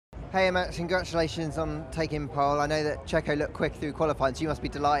Hey Max, congratulations on taking pole. I know that Checo looked quick through qualifying, so you must be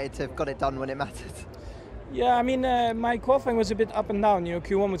delighted to have got it done when it mattered. Yeah, I mean, my qualifying was a bit up and down.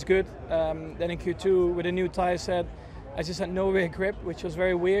 Q1 was good. Then in Q2, with a new tyre set, I just had no rear grip, which was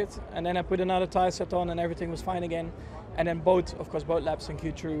very weird. And then I put another tyre set on, and everything was fine again. And then both laps in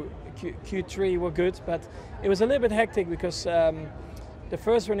Q3 were good, but it was a little bit hectic because the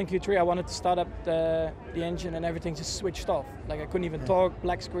first run in Q3, I wanted to start up the engine, and everything just switched off. Like I couldn't even talk,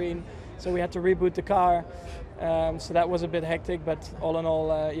 black screen. So we had to reboot the car. So that was a bit hectic, but all in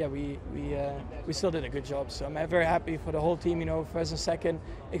all, yeah, we still did a good job. So I'm very happy for the whole team. First and second,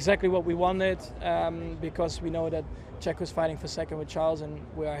 exactly what we wanted, because we know that Checo was fighting for second with Charles, and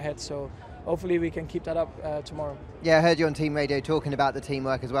we're ahead. So hopefully we can keep that up tomorrow. Yeah, I heard you on team radio talking about the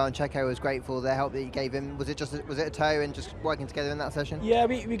teamwork as well, and Checo was grateful for the help that you gave him. Was it a tow and just working together in that session? Yeah,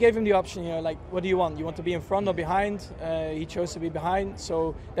 we gave him the option. Like, what do you want? You want to be in front or behind? He chose to be behind.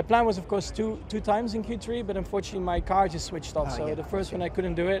 So the plan was, of course, two times in Q3, but unfortunately my car just switched off. So the first one I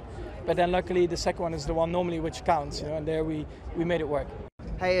couldn't do it, but then luckily the second one is the one normally which counts. And there we made it work.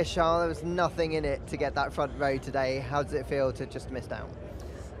 Hey Charles, there was nothing in it to get that front row today. How does it feel to just miss out?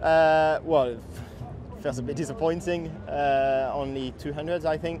 Well, it feels a bit disappointing. Only 200s,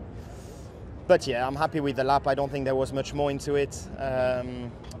 I think. But yeah, I'm happy with the lap. I don't think there was much more into it.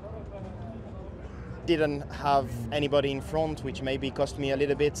 Didn't have anybody in front, which maybe cost me a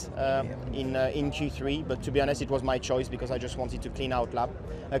little bit in Q3. But to be honest, it was my choice because I just wanted to clean out lap.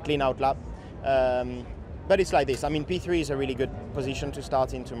 But it's like this. I mean, P3 is a really good position to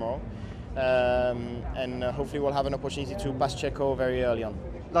start in tomorrow. And hopefully we'll have an opportunity to pass Checo very early on.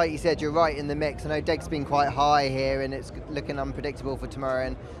 Like you said, you're right in the mix. I know Deg's been quite high here and it's looking unpredictable for tomorrow,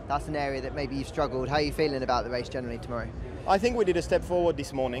 and that's an area that maybe you've struggled. How are you feeling about the race generally tomorrow? I think we did a step forward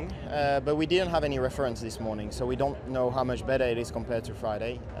this morning, but we didn't have any reference this morning, so we don't know how much better it is compared to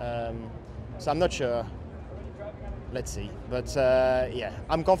Friday. So I'm not sure. Let's see. But yeah,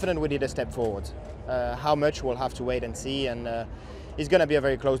 I'm confident we did a step forward. How much, we'll have to wait and see, and it's going to be a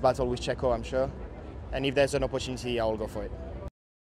very close battle with Checo, I'm sure. And if there's an opportunity, I will go for it.